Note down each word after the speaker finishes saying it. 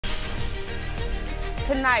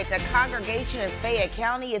Tonight, the congregation in Fayette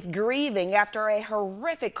County is grieving after a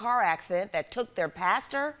horrific car accident that took their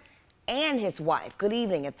pastor and his wife. Good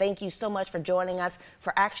evening, and thank you so much for joining us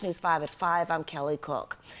for Action News 5 at 5. I'm Kelly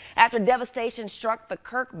Cook. After devastation struck the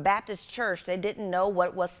Kirk Baptist Church, they didn't know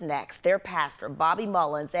what was next. Their pastor, Bobby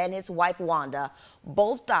Mullins, and his wife, Wanda,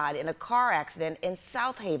 both died in a car accident in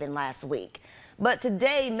Southaven last week. But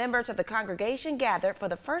today, members of the congregation gathered for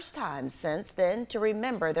the first time since then to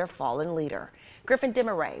remember their fallen leader. Griffin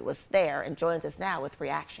Demaray was there and joins us now with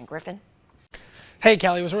reaction. Griffin. Hey,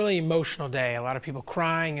 Kelly, it was a really emotional day. A lot of people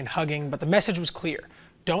crying and hugging, but the message was clear.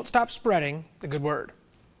 Don't stop spreading the good word.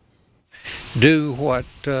 Do what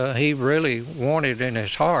he really wanted in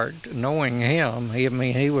his heart, knowing him.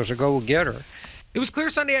 He was a go-getter. It was clear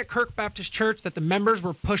Sunday at Kirk Baptist Church that the members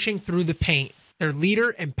were pushing through the pain. Their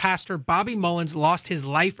leader and pastor, Bobby Mullins, lost his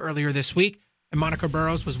life earlier this week, and Monica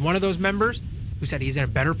Burrows was one of those members who said he's in a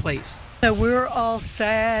better place. We're all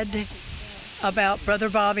sad about Brother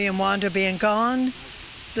Bobby and Wanda being gone.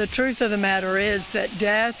 The truth of the matter is that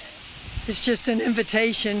death is just an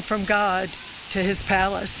invitation from God to his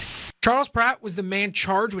palace. Charles Pratt was the man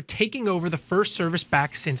charged with taking over the first service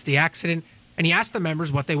back since the accident, and he asked the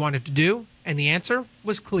members what they wanted to do, and the answer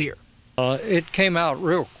was clear. It came out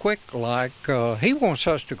real quick, like he wants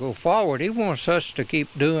us to go forward. He wants us to keep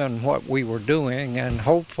doing what we were doing, and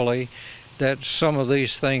hopefully that some of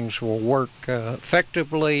these things will work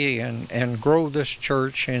effectively and grow this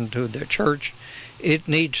church into the church it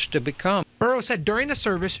needs to become. Burrow said during the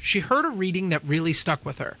service she heard a reading that really stuck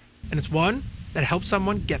with her, and it's one that helps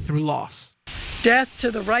someone get through loss. Death to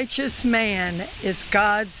the righteous man is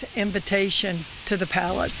God's invitation to the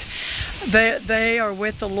palace. They are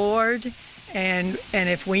with the Lord, and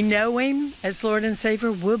if we know him as Lord and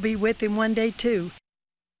Savior, we'll be with him one day too.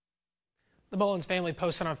 The Mullins family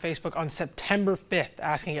posted on Facebook on September 5th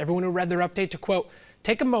asking everyone who read their update to, quote,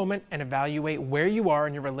 take a moment and evaluate where you are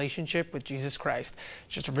in your relationship with Jesus Christ.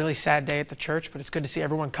 It's just a really sad day at the church, but it's good to see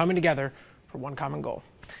everyone coming together for one common goal.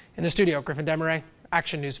 In the studio, Griffin Demaray,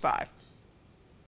 Action News 5.